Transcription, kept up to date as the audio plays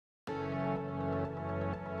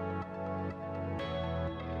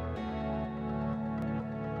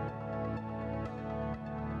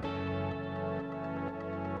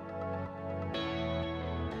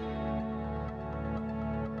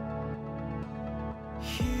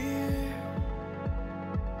Here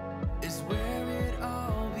is where it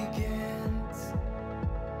all begins,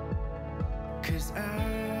 'cause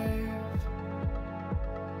I've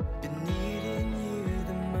been needing you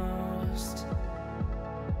the most.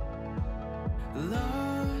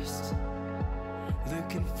 Lost,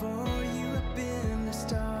 looking for you up in the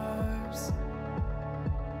stars,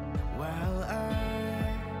 while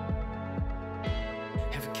I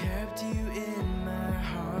have kept you in my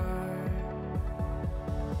heart.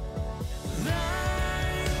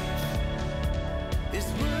 Life is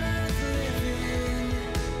worth living.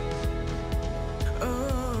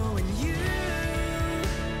 Oh, and you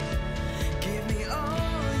give me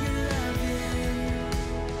all your loving,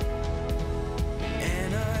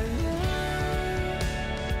 and our love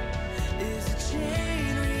is a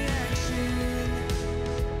chain reaction.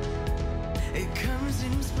 It comes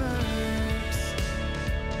in spurts,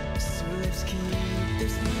 so let's keep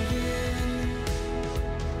this moving.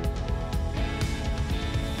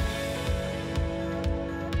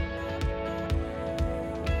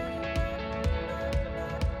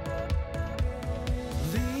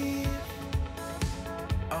 Leave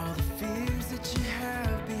all the fears that you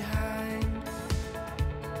have behind,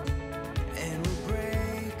 and we'll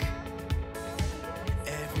break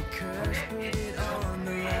every curse, put it on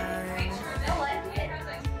the line.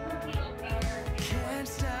 Can't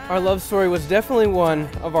stop Our love story was definitely one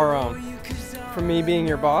of our own. For me being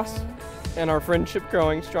your boss, and our friendship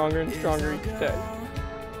growing stronger and stronger each day.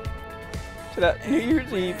 To that New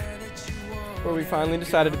Year's Eve, where we finally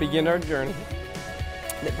decided to begin our journey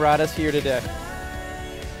that brought us here today.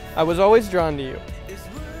 I was always drawn to you.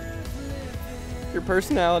 Your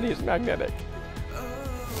personality is magnetic.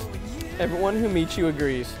 Everyone who meets you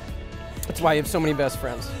agrees. That's why you have so many best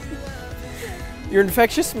friends. Your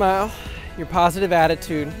infectious smile, your positive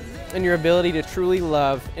attitude, and your ability to truly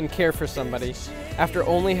love and care for somebody after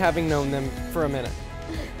only having known them for a minute.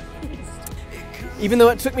 Even though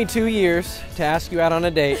it took me 2 years to ask you out on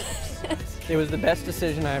a date, it was the best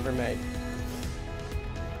decision I ever made.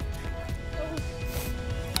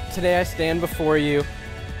 Today I stand before you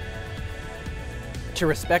to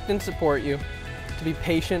respect and support you, to be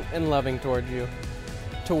patient and loving towards you,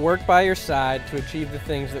 to work by your side to achieve the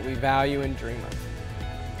things that we value and dream of,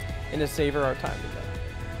 and to savor our time together.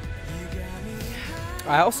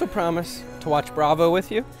 I also promise to watch Bravo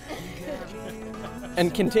with you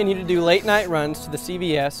and continue to do late night runs to the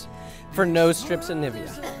CVS for nose strips and Nivea.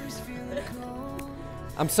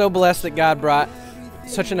 I'm so blessed that God brought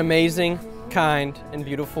such an amazing, kind, and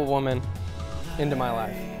beautiful woman into my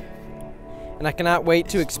life. And I cannot wait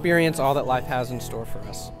to experience all that life has in store for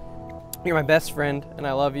us. You're my best friend, and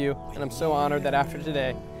I love you, and I'm so honored that after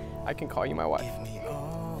today, I can call you my wife.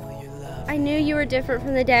 I knew you were different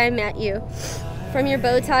from the day I met you. From your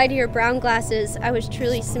bow tie to your brown glasses, I was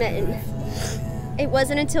truly smitten. It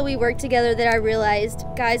wasn't until we worked together that I realized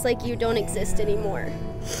guys like you don't exist anymore.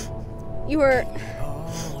 You were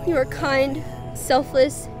kind,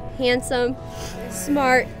 selfless, handsome,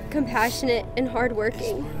 smart, compassionate, and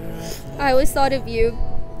hardworking. I always thought of you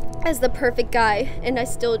as the perfect guy, and I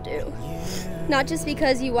still do. Not just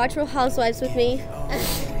because you watch Real Housewives with me,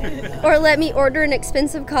 or let me order an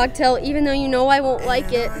expensive cocktail even though you know I won't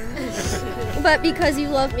like it, but because you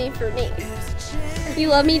love me for me. You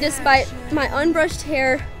love me despite my unbrushed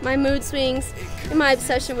hair, my mood swings, and my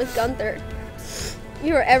obsession with Gunther.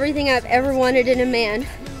 You are everything I've ever wanted in a man,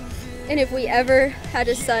 and if we ever had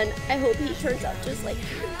a son, I hope he turns out just like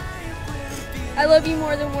you. I love you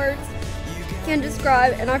more than words can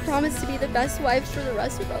describe, and I promise to be the best wife for the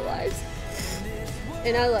rest of our lives.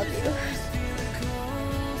 And I love you.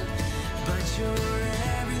 but you're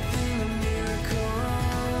everything, a miracle.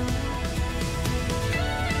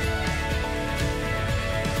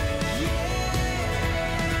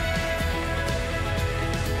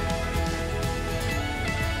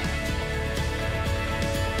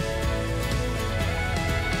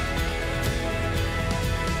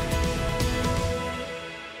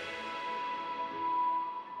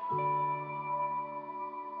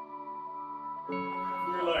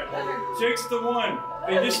 We're like, Jake's the one.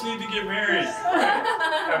 They just need to get married.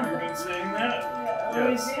 Have you been saying that?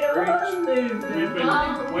 Yes. We've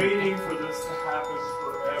been waiting for this to happen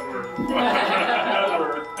forever.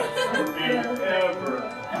 Ever.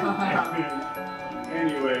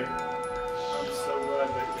 Anyway, I'm so glad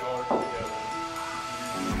that y'all are together.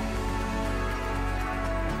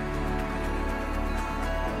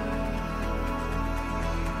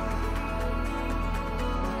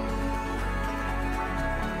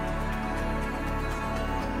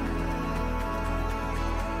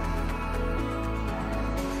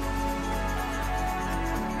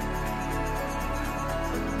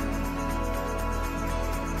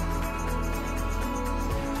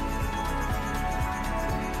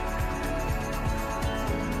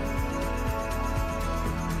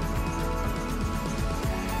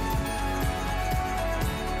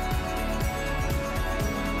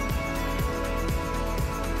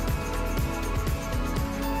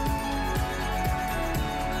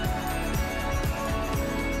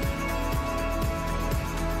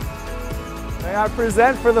 I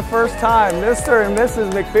present for the first time Mr. and Mrs.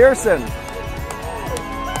 McPherson.